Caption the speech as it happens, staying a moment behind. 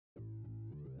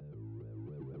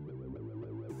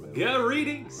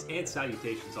Greetings and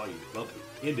salutations, all you lovely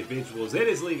individuals. It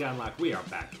is League Unlock. We are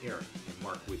back, Eric and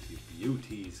Mark, with you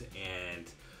beauties,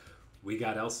 and we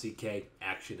got LCK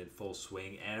action in full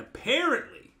swing. And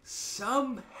apparently,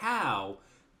 somehow,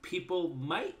 people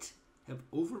might have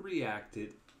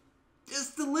overreacted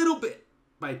just a little bit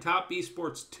by top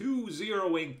eSports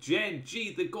 2-0ing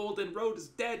GenG. The golden road is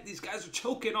dead. These guys are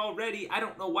choking already. I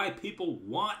don't know why people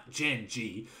want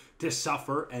GenG to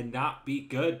suffer and not be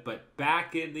good, but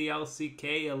back in the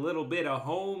LCK, a little bit of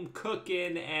home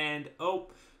cooking, and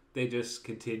they just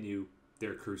continue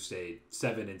their crusade.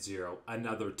 7-0,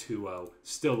 another 2-0,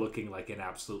 still looking like an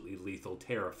absolutely lethal,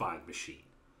 terrifying machine.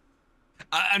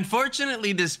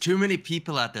 Unfortunately, there's too many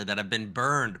people out there that have been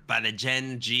burned by the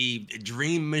GenG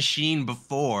dream machine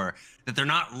before that they're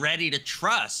not ready to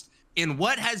trust in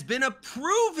what has been a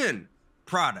proven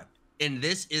product in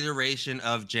this iteration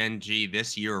of GenG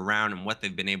this year around and what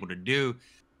they've been able to do.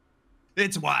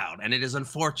 It's wild, and it is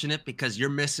unfortunate because you're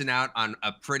missing out on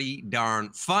a pretty darn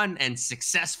fun and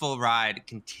successful ride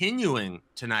continuing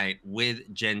tonight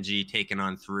with GenG taking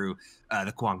on through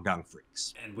the Guangdong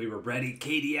Freaks. And we were ready.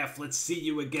 KDF, let's see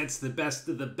you against the best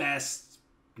of the best.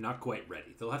 Not quite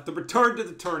ready. They'll have to return to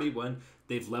the tourney when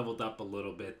they've leveled up a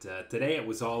little bit. Today it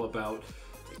was all about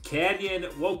Canyon.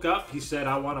 Woke up, he said,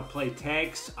 I want to play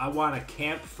tanks. I want to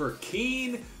camp for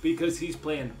Keen because he's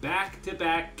playing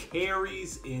back-to-back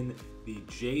carries in the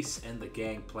Jace and the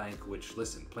Gangplank, which,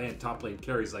 listen, playing top lane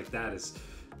carries like that is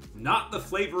not the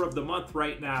flavor of the month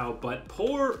right now, but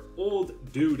poor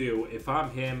old doo-doo. If I'm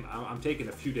him, I'm taking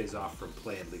a few days off from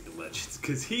playing League of Legends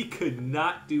because he could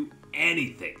not do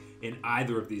anything in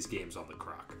either of these games on the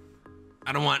croc.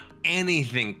 I don't want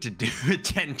anything to do with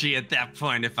GenG at that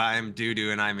point if I'm doo-doo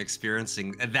and I'm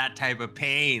experiencing that type of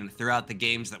pain throughout the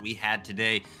games that we had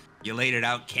today. You laid it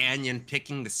out, Canyon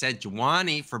picking the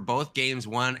Sejuani for both games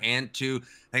 1 and 2.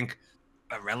 I think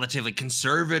a relatively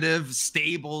conservative,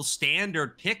 stable,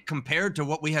 standard pick compared to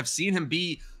what we have seen him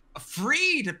be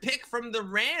free to pick from the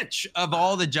ranch of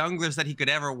all the junglers that he could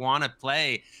ever want to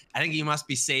play. I think he must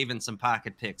be saving some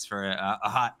pocket picks for a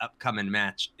hot upcoming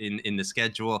match in the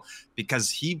schedule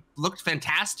because he looked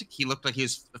fantastic. He looked like he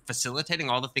was facilitating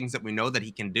all the things that we know that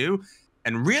he can do.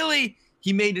 And really,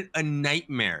 he made it a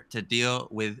nightmare to deal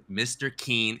with Mr.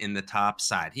 Keen in the top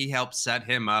side. He helped set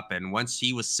him up, and once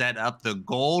he was set up, the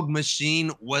gold machine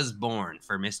was born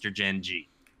for Mr. GenG.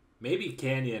 Maybe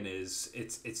Canyon is,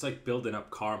 it's like building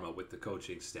up karma with the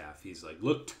coaching staff. He's like,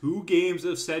 look, 2 games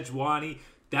of Sejuani,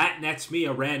 that nets me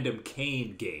a random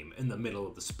Kane game in the middle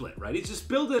of the split, right? He's just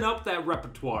building up that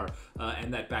repertoire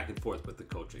and that back and forth with the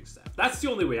coaching staff. That's the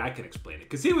only way I can explain it,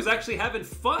 because he was actually having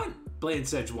fun playing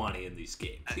Sejuani in these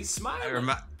games. He's smiling.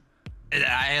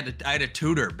 I had a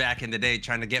tutor back in the day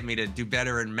trying to get me to do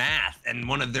better in math, and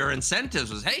one of their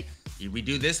incentives was, hey, we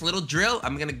do this little drill,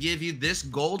 I'm gonna give you this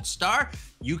gold star.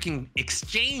 You can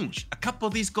exchange a couple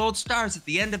of these gold stars at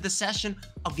the end of the session.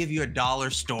 I'll give you a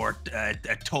dollar store,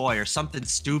 a toy or something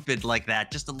stupid like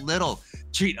that. Just a little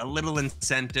treat, a little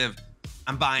incentive.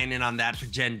 I'm buying in on that for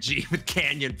GenG with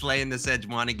Canyon playing the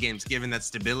Sejuani games, given that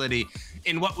stability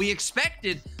in what we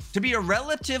expected to be a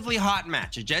relatively hot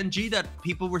match. A GenG that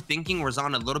people were thinking was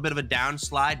on a little bit of a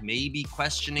downslide, maybe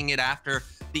questioning it after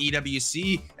the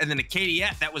EWC, and then a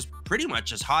KDF that was pretty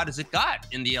much as hot as it got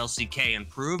in the LCK and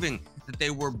proving that they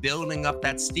were building up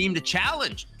that steam to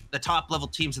challenge the top level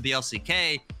teams of the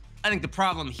LCK. I think the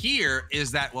problem here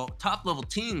is that, well, top level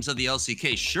teams of the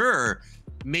LCK, sure,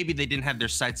 maybe they didn't have their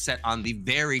sights set on the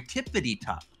very tippity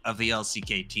top of the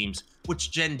LCK teams,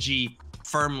 which GenG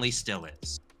firmly still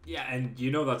is. Yeah, and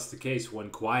you know that's the case when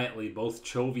quietly both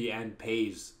Chovy and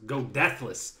Paze go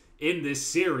deathless in this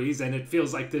series, and it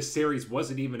feels like this series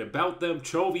wasn't even about them.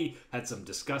 Chovy had some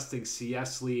disgusting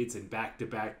CS leads in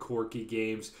back-to-back Corki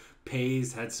games.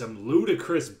 Paze had some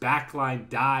ludicrous backline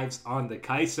dives on the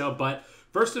Kai'Sa, but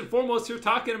first and foremost, you're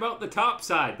talking about the top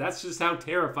side. That's just how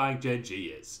terrifying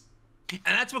GenG is. And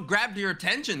that's what grabbed your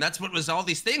attention. That's what was all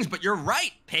these things. But you're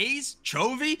right, Paze,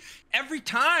 Chovy, every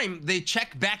time they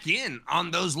check back in on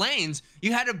those lanes,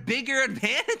 you had a bigger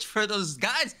advantage for those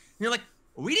guys. And you're like,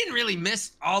 we didn't really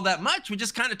miss all that much. We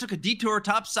just kind of took a detour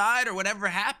top side or whatever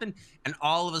happened. And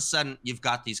all of a sudden, you've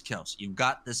got these kills. You've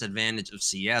got this advantage of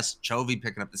CS, Chovy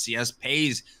picking up the CS,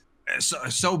 Paze.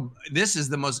 So this is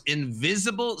the most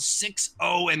invisible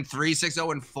 6-0-3,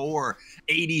 6-0-4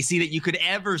 ADC that you could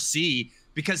ever see,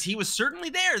 because he was certainly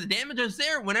there. The damage was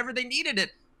there whenever they needed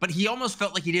it, but he almost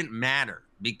felt like he didn't matter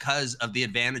because of the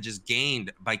advantages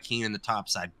gained by Keen in the top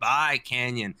side, by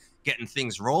Canyon getting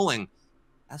things rolling.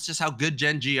 That's just how good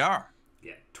GenG are.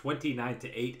 Yeah,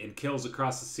 29-8 in kills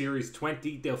across the series,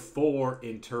 20-4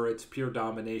 in turrets, pure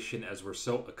domination as we're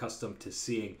so accustomed to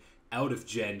seeing out of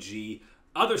GenG.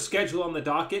 Other schedule on the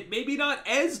docket, maybe not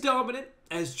as dominant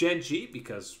as GenG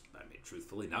because, I mean,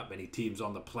 truthfully, not many teams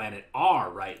on the planet are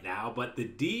right now, but the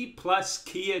D plus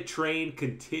Kia train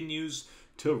continues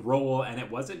to roll, and it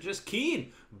wasn't just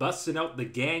Keen busting out the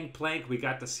gangplank. We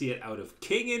got to see it out of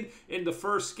Kingen in the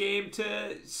first game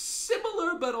to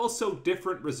similar but also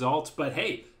different results. But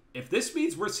hey, if this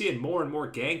means we're seeing more and more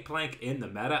gangplank in the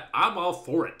meta, I'm all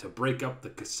for it to break up the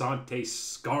Cassante,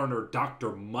 Skarner,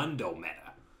 Dr. Mundo meta.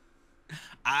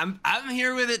 I'm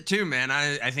here with it too, man.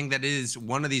 I think that is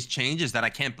one of these changes that I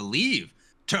can't believe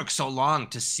took so long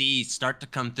to see start to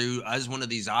come through as one of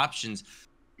these options.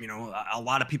 You know, a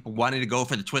lot of people wanted to go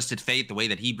for the Twisted Fate, the way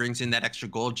that he brings in that extra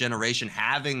gold generation,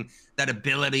 having that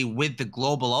ability with the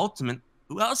global ultimate.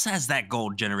 Who else has that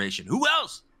gold generation? Who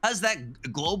else has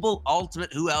that global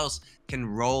ultimate? Who else can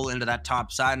roll into that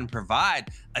top side and provide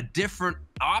a different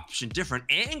option, different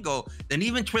angle than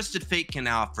even Twisted Fate can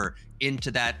offer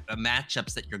into that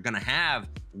matchups that you're going to have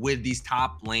with these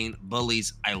top lane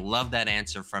bullies? I love that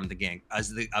answer from the gang.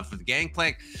 For the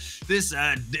gangplank, this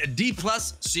D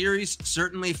plus series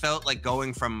certainly felt like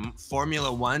going from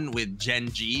Formula One with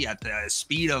GenG at the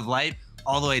speed of light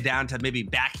all the way down to maybe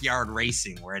backyard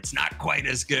racing, where it's not quite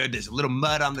as good. There's a little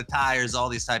mud on the tires, all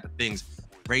these type of things.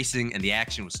 Racing and the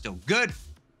action was still good.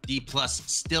 D plus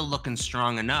still looking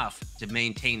strong enough to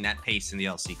maintain that pace in the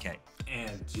LCK.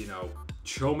 And, you know,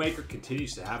 Showmaker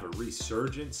continues to have a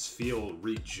resurgence, feel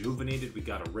rejuvenated. We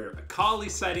got a rare Akali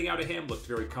sighting out of him, looked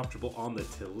very comfortable on the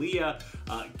Talia.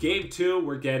 Game 2,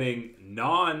 we're getting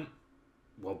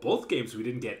both games we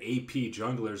didn't get AP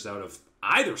junglers out of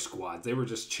either squad. They were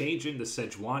just changing the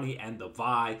Sejuani and the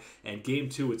Vi. And game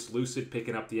 2, it's Lucid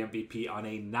picking up the MVP on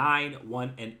a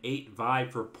 9-1-8 Vi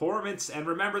performance. And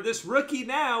remember, this rookie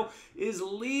now is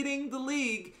leading the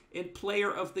league in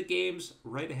player of the games,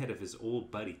 right ahead of his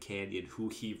old buddy Canyon, who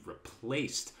he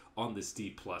replaced on this D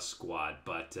plus squad.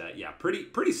 But yeah,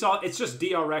 pretty solid. It's just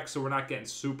DRX, so we're not getting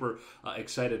super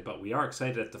excited, but we are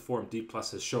excited at the form D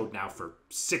plus has showed now for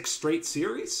 6 straight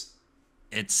series.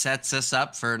 It sets us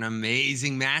up for an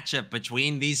amazing matchup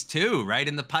between these two right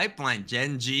in the pipeline,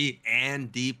 GenG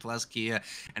and D plus Kia.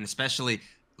 And especially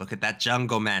look at that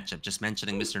jungle matchup. Just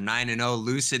mentioning Mr. 9-0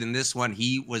 Lucid in this one.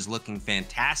 He was looking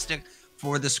fantastic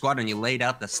for the squad, and you laid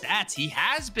out the stats. He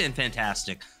has been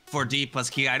fantastic for D plus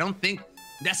Kia. I don't think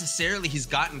necessarily he's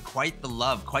gotten quite the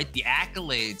love, quite the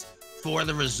accolades for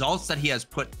the results that he has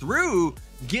put through,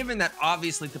 given that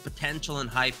obviously the potential and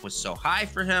hype was so high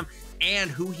for him,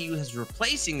 and who he was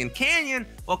replacing in Canyon.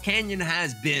 Well, Canyon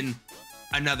has been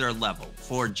another level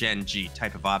for GenG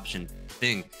type of option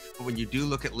thing. But when you do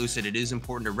look at Lucid, it is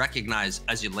important to recognize,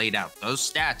 as you laid out, those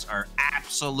stats are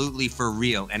absolutely for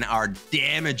real and are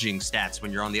damaging stats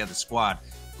when you're on the other squad.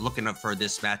 Looking up for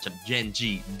this matchup,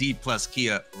 GenG, D plus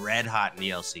Kia, red hot in the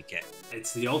LCK.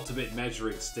 It's the ultimate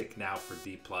measuring stick now for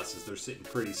D pluses. They're sitting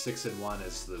pretty 6-1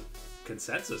 as the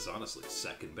consensus, honestly,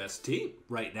 second best team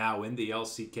right now in the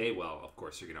LCK. Well, of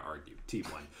course, you're going to argue Team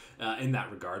 1 in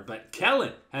that regard. But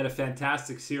Kellen had a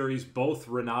fantastic series, both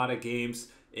Renata games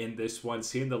in this one.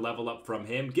 Seeing the level up from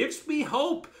him gives me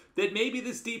hope that maybe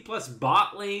this D plus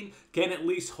bot lane can at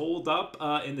least hold up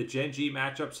in the GenG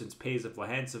matchup, since Pays of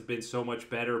Lahens have been so much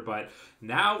better. But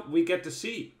now we get to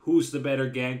see who's the better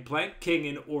gangplank,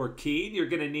 Kingen or Keen. You're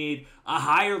going to need a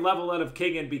higher level out of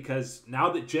Kingen, because now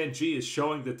that GenG is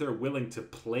showing that they're willing to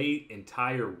play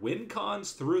entire win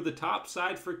cons through the top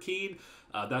side for Keen,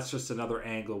 that's just another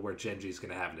angle where GenG is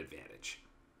going to have an advantage.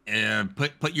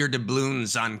 Put your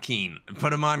doubloons on Keen.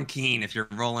 Put them on Keen if you're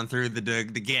rolling through the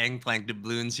gangplank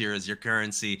doubloons here as your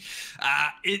currency.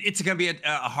 It's going to be a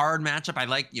hard matchup. I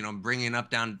like, bringing up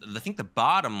down. I think the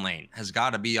bottom lane has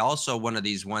got to be also one of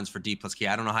these ones for D plus Key.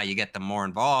 I don't know how you get them more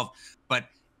involved, but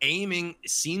aiming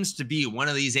seems to be one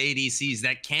of these ADCs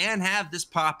that can have this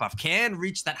pop-off, can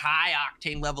reach that high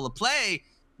octane level of play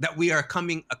that we are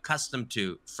coming accustomed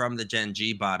to from the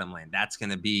GenG bottom lane. That's going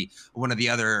to be one of the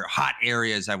other hot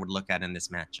areas I would look at in this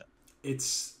matchup.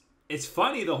 It's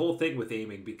funny, the whole thing with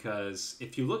aiming, because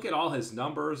if you look at all his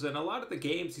numbers and a lot of the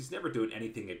games, he's never doing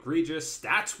anything egregious.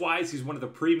 Stats-wise, he's one of the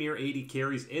premier AD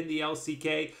carries in the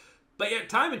LCK. But yet,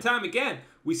 time and time again,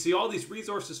 we see all these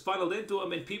resources funneled into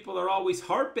him, and people are always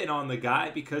harping on the guy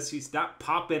because he's not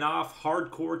popping off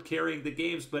hardcore carrying the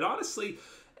games. But honestly,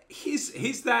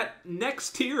 he's that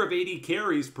next tier of AD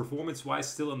carries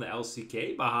performance-wise still in the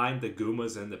LCK, behind the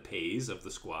Gumas and the Pays of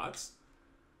the squads.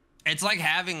 It's like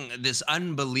having this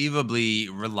unbelievably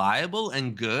reliable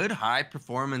and good high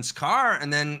performance car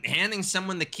and then handing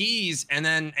someone the keys and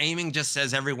then aiming just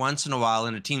says every once in a while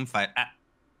in a team fight,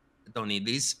 don't need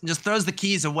these, just throws the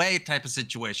keys away type of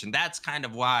situation. That's kind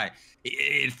of why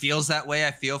it feels that way.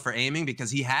 I feel for aiming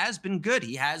because he has been good.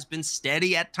 He has been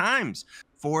steady at times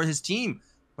for his team.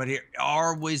 But there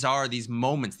always are these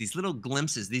moments, these little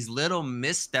glimpses, these little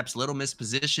missteps, little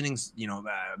mispositionings,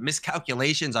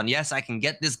 miscalculations on, yes, I can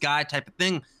get this guy type of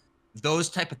thing. Those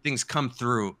type of things come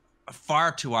through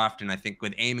far too often, I think,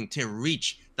 with aiming to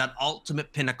reach that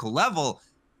ultimate pinnacle level.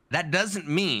 That doesn't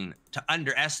mean to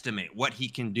underestimate what he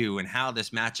can do and how this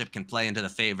matchup can play into the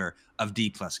favor of D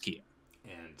plus Kia.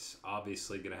 And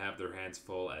obviously going to have their hands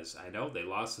full, as I know they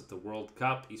lost at the World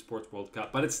Cup, eSports World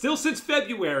Cup, but it's still since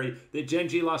February that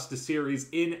GenG lost the series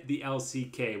in the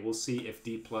LCK. We'll see if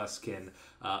D plus can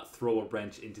throw a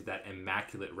wrench into that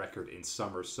immaculate record in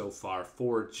summer so far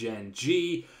for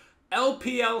GenG.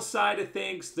 LPL side of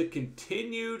things, the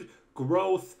continued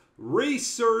growth,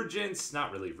 resurgence,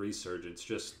 not really resurgence,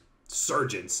 just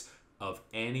surgence of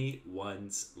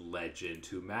Anyone's Legend,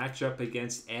 who match up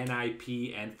against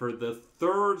NIP and for the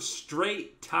third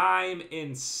straight time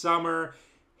in summer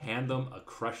hand them a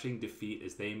crushing defeat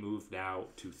as they move now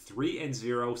to 3-0,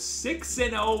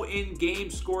 6-0 in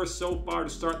game score so far to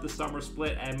start the summer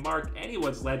split. And Mark,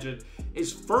 Anyone's Legend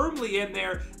is firmly in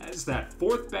there as that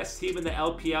fourth best team in the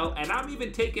LPL, and I'm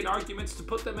even taking arguments to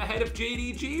put them ahead of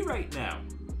JDG right now.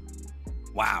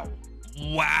 Wow.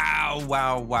 Wow,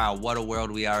 wow, wow. What a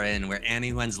world we are in, where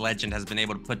Anyone's Legend has been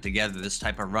able to put together this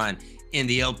type of run in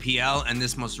the LPL, and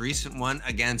this most recent one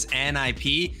against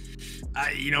NIP.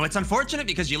 It's unfortunate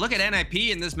because you look at NIP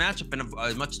in this matchup, and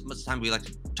as much time we like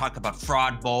to talk about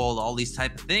fraud bowl, all these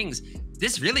type of things,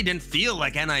 this really didn't feel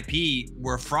like NIP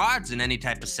were frauds in any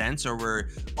type of sense, or were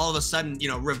all of a sudden,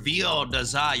 revealed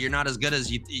as, you're not as good as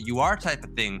you are type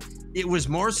of thing. It was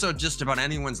more so just about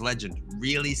Anyone's Legend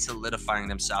really solidifying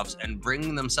themselves and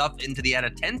bringing themselves into the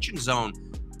attention zone.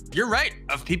 You're right,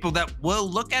 of people that will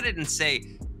look at it and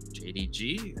say,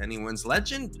 JDG, Anyone's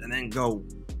Legend, and then go,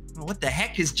 what the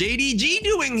heck is JDG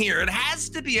doing here? It has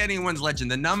to be Anyone's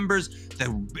Legend. The numbers,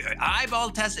 the eyeball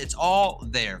test, it's all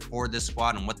there for this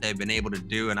squad and what they've been able to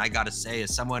do. And I got to say,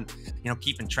 as someone,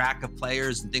 keeping track of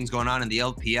players and things going on in the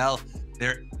LPL,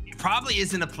 there probably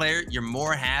isn't a player you're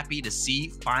more happy to see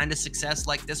find a success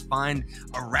like this, find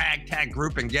a ragtag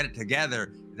group and get it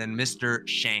together than Mr.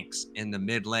 Shanks in the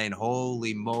mid lane.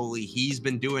 Holy moly, he's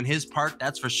been doing his part,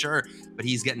 that's for sure, but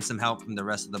he's getting some help from the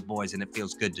rest of the boys, and it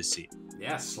feels good to see.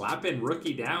 Yeah, slapping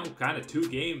Rookie down kind of 2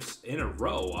 games in a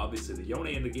row. Obviously, the Yone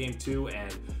in the game 2,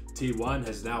 and T1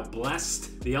 has now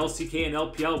blessed the LCK and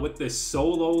LPL with this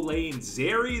solo lane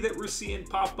Zeri that we're seeing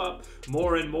pop up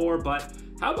more and more. But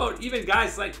how about even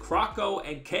guys like Croco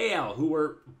and KL, who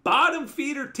were bottom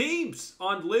feeder teams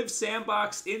on Live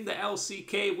Sandbox in the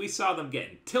LCK? We saw them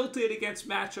getting tilted against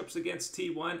matchups against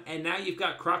T1, and now you've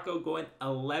got Croco going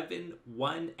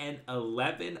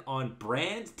 11-1-11 on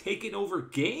Brand, taking over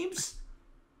games.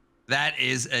 That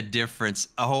is a difference.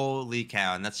 Holy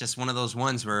cow. And that's just one of those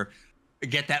ones where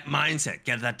get that mindset,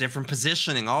 get that different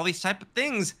positioning, all these type of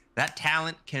things. That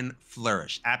talent can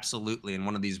flourish. Absolutely. And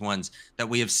one of these ones that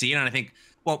we have seen. And I think,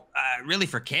 really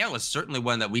for Kale is certainly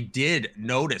one that we did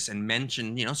notice and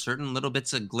mention, certain little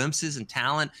bits of glimpses and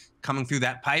talent coming through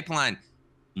that pipeline.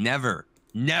 Never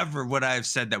would I have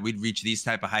said that we'd reach these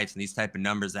type of heights and these type of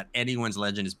numbers that Anyone's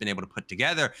Legend has been able to put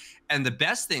together. And the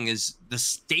best thing is the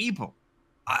stable.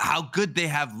 How good they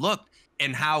have looked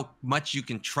and how much you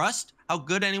can trust how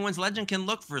good Anyone's Legend can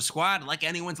look for a squad like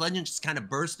Anyone's Legend just kind of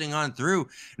bursting on through.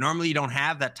 Normally you don't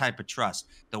have that type of trust.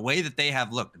 The way that they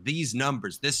have looked, these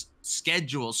numbers, this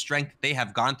schedule strength they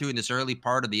have gone through in this early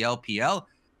part of the LPL,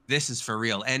 this is for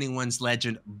real. Anyone's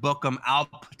Legend, book them, I'll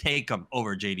take them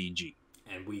over JDG.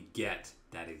 And we get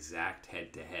that exact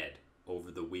head-to-head over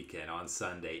the weekend on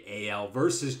Sunday. AL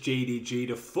versus JDG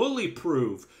to fully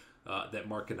prove that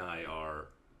Mark and I are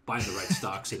buying the right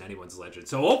stocks in Anyone's Legend.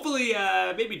 So hopefully,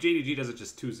 maybe JDG doesn't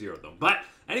just 2-0 them. But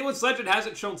Anyone's Legend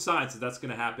hasn't shown signs that that's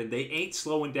going to happen. They ain't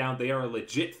slowing down. They are a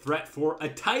legit threat for a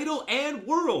title and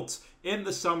worlds in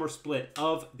the summer split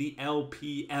of the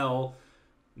LPL.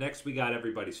 Next, we got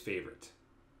everybody's favorite.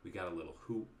 We got a little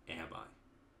Who Am I?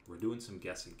 We're doing some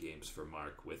guessing games for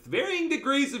Mark with varying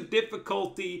degrees of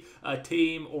difficulty, a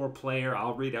team or player.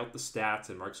 I'll read out the stats,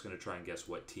 and Mark's going to try and guess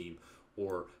what team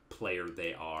or player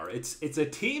they are. It's a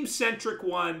team-centric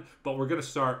one, but we're going to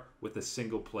start with a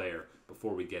single player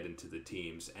before we get into the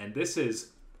teams. And this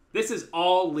is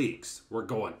all leagues we're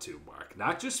going to, Mark.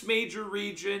 Not just major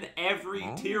region, every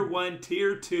tier 1,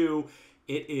 tier 2.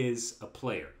 It is a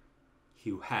player.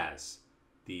 who has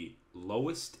the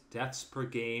lowest deaths per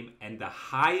game and the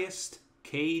highest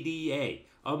KDA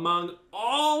among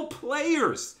all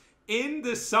players in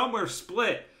the summer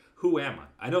split. Who am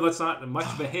I? I know that's not much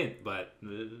of a hint, but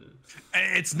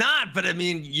it's not. But I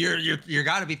mean, you're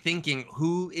got to be thinking,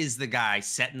 who is the guy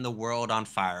setting the world on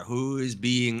fire? Who is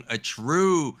being a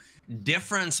true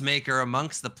difference maker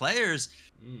amongst the players?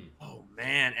 Oh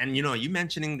man, and you know, you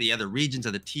mentioning the other regions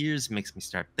of the tiers makes me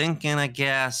start thinking. I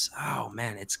guess. Oh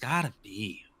man, it's got to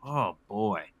be. Oh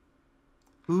boy,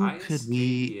 who highest could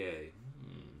we? KDA.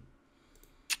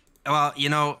 Well, you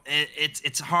know,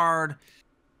 it's hard.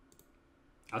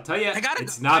 I'll tell you,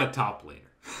 it's not a top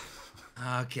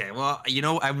laner. Okay, well, you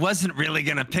know, I wasn't really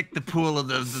gonna pick the pool of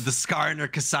the Skarner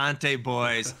Cassante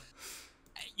boys.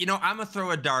 You know, I'm gonna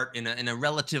throw a dart in a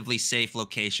relatively safe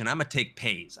location. I'm gonna take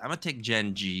Pays. I'm gonna take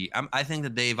GenG. I think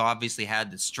that they've obviously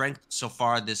had the strength so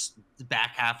far this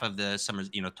back half of the summer.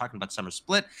 You know, talking about summer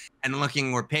split and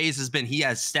looking where Pays has been, he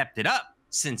has stepped it up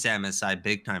since MSI,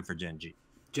 big time for GenG.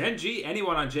 GenG,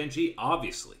 anyone on GenG,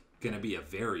 obviously going to be a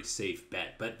very safe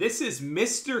bet. But this is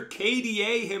Mr.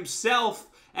 KDA himself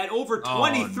at over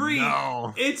 23. Oh,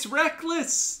 no. It's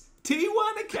Reckless.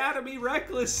 T1 Academy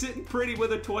Reckless sitting pretty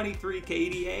with a 23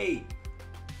 KDA.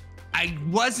 I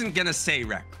wasn't going to say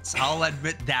Reckless. I'll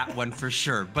admit that one for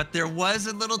sure. But there was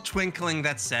a little twinkling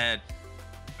that said,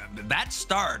 that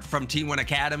start from T1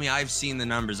 Academy, I've seen the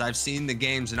numbers, I've seen the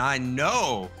games, and I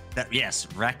know that, yes,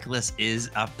 Reckless is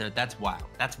up there. That's wild.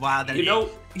 That's wild. You know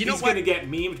he's going to get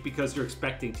memed because you're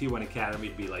expecting T1 Academy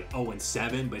to be like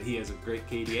 0-7, but he has a great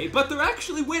KDA. But they're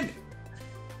actually winning.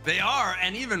 They are,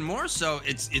 and even more so,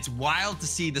 it's wild to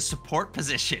see the support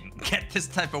position get this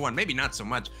type of one. Maybe not so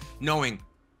much knowing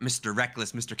Mr.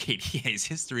 Reckless, Mr. KDA's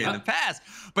history in the past,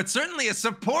 but certainly a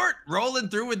support rolling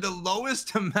through with the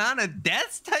lowest amount of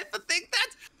deaths type of thing.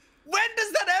 When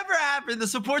does that ever happen? The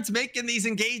support's making these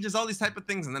engages, all these type of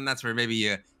things, and then that's where maybe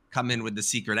you come in with the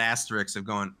secret asterisks of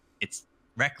going, it's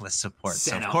Reckless support.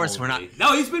 So of course we're not.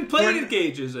 No, he's been playing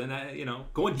engages and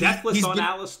going deathless on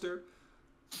Alistair.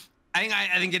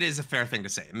 I think it is a fair thing to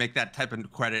say. Make that type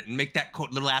of credit and make that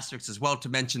quote little asterisk as well to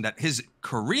mention that his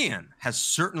Korean has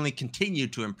certainly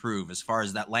continued to improve as far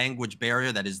as that language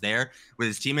barrier that is there with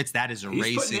his teammates. That is erasing.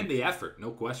 He's putting in the effort,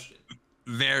 no question.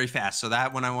 Very fast. So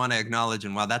that one I want to acknowledge,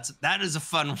 and while that is a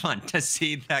fun one to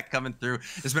see that coming through.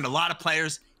 There's been a lot of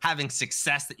players having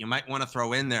success that you might want to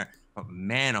throw in there. But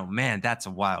man, oh man, that's a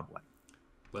wild one.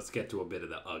 Let's get to a bit of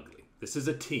the ugly. This is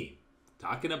a team.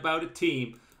 Talking about a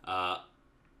team.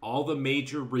 All the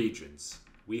major regions,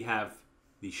 we have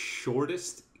the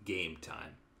shortest game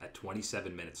time at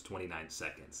 27 minutes, 29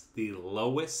 seconds. The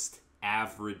lowest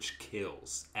average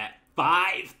kills at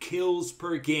 5 kills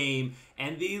per game.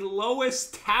 And the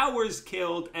lowest towers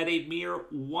killed at a mere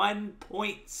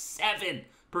 1.7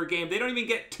 per game. They don't even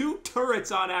get 2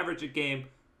 turrets on average a game.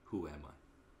 Who am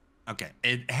I? Okay,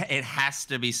 it has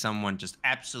to be someone just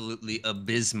absolutely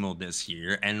abysmal this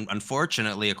year. And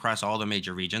unfortunately, across all the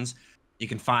major regions, you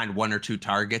can find 1 or 2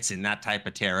 targets in that type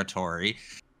of territory.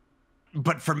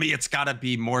 But for me, it's got to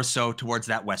be more so towards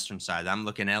that western side. I'm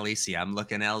looking LEC, I'm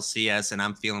looking LCS, and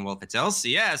I'm feeling, well, if it's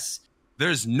LCS,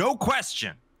 there's no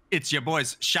question it's your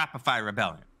boys Shopify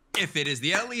Rebellion. If it is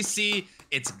the LEC,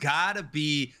 it's got to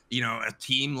be, a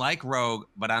team like Rogue.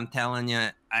 But I'm telling you,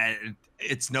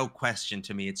 it's no question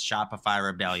to me. It's Shopify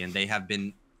Rebellion. They have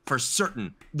been, for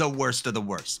certain, the worst of the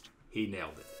worst. He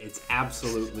nailed it. It's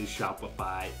absolutely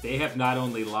Shopify. They have not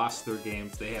only lost their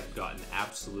games, they have gotten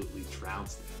absolutely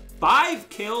trounced. 5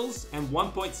 kills and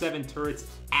 1.7 turrets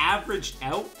averaged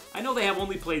out. I know they have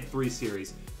only played 3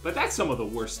 series, but that's some of the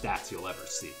worst stats you'll ever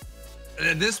see.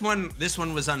 This one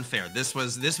was unfair. This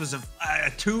was a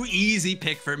too easy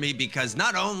pick for me because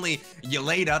not only you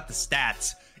laid out the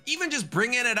stats, even just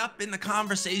bringing it up in the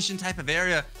conversation type of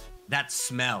area. That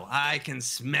smell, I can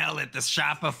smell it. The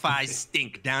Shopify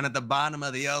stink down at the bottom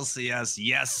of the LCS.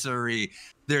 Yes, sirree.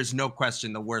 There's no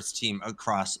question the worst team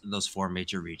across those 4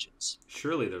 major regions.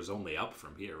 Surely there's only up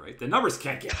from here, right? The numbers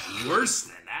can't get worse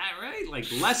than that, right?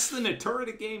 Like less than a turret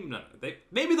a game? No.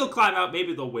 Maybe they'll climb out.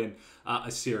 Maybe they'll win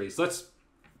a series. Let's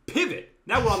pivot.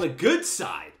 Now we're on the good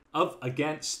side of,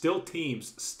 again, still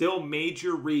teams, still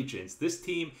major regions. This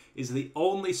team is the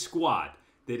only squad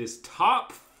that is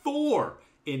top 4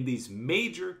 in these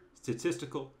major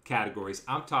statistical categories.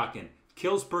 I'm talking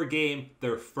kills per game,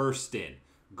 they're first in.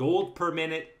 Gold per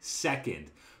minute,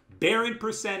 second. Baron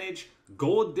percentage,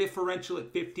 gold differential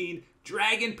at 15.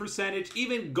 Dragon percentage,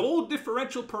 even gold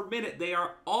differential per minute. They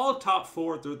are all top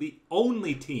 4. They're the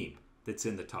only team that's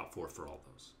in the top 4 for all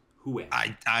those. Who am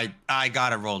I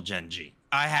gotta roll GenG.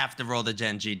 I have to roll the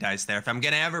GenG dice there. If I'm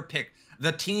going to ever pick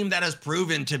the team that has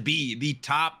proven to be the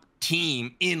top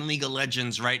team in League of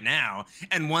Legends right now,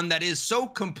 and one that is so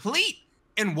complete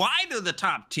and why they're the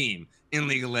top team in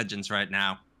League of Legends right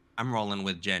now, I'm rolling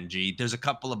with GenG. There's a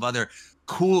couple of other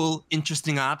cool,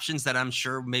 interesting options that I'm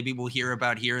sure maybe we'll hear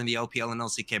about here in the LPL and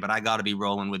LCK, but I got to be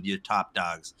rolling with your top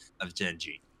dogs of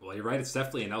GenG. Well, you're right. It's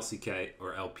definitely an LCK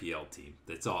or LPL team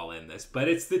that's all in this. But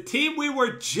it's the team we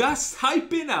were just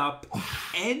hyping up.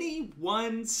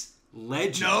 Anyone's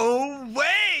Legend. No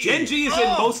way! GenG is in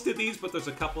most of these, but there's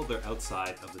a couple that are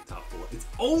outside of the top 4. It's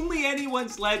only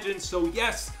Anyone's Legend, so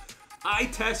yes, eye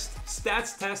test,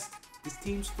 stats test. This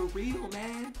team's for real,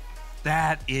 man.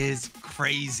 That is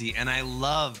crazy, and I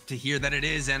love to hear that it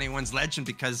is Anyone's Legend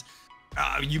because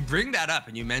you bring that up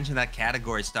and you mention that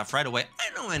category stuff right away.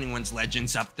 I know Anyone's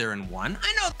Legend's up there in 1.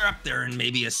 I know they're up there in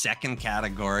maybe a second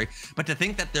category, but to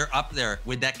think that they're up there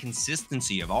with that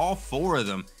consistency of all 4 of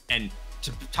them, and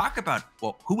to talk about,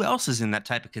 well, who else is in that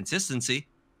type of consistency?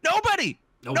 Nobody.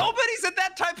 Nobody's at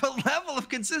that type of level of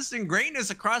consistent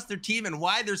greatness across their team and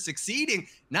why they're succeeding.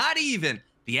 Not even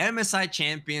the MSI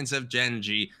champions of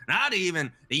GenG, not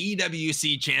even the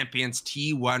EWC champions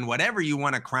T1, whatever you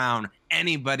want to crown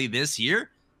anybody this year.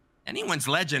 Anyone's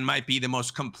Legend might be the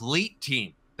most complete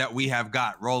team that we have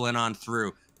got rolling on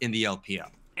through in the LPL.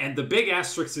 And the big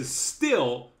asterisk is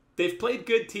still, they've played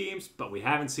good teams, but we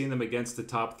haven't seen them against the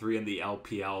top 3 in the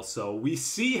LPL. So we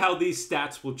see how these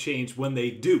stats will change when they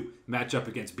do match up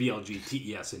against BLG,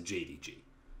 TES, and JDG.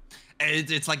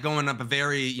 It's like going up a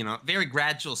very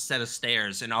gradual set of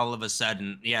stairs, and all of a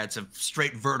sudden, yeah, it's a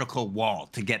straight vertical wall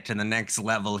to get to the next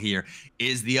level here.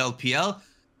 Is the LPL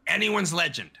Anyone's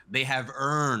Legend? They have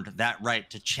earned that right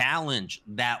to challenge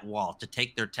that wall, to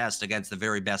take their test against the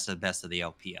very best of the best of the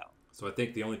LPL. So I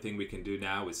think the only thing we can do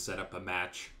now is set up a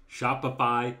match.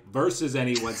 Shopify versus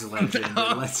Anyone's Legend.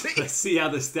 No, let's see how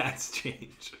the stats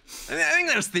change. I think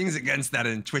there's things against that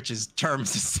in Twitch's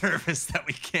terms of service that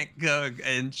we can't go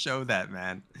and show that,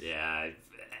 man. Yeah,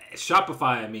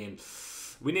 Shopify, I mean,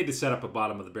 we need to set up a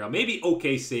bottom of the barrel. Maybe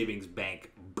OK Savings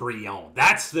Bank Brion.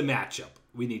 That's the matchup.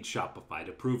 We need Shopify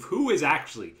to prove who is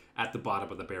actually at the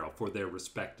bottom of the barrel for their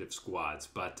respective squads.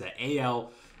 But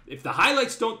AL, if the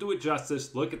highlights don't do it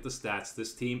justice, look at the stats.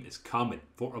 This team is coming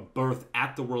for a berth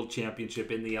at the World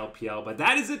Championship in the LPL. But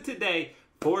that is it today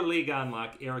for League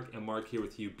Unlock. Eric and Mark here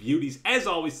with you, beauties. As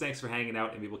always, thanks for hanging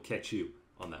out, and we will catch you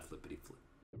on that flippity flip.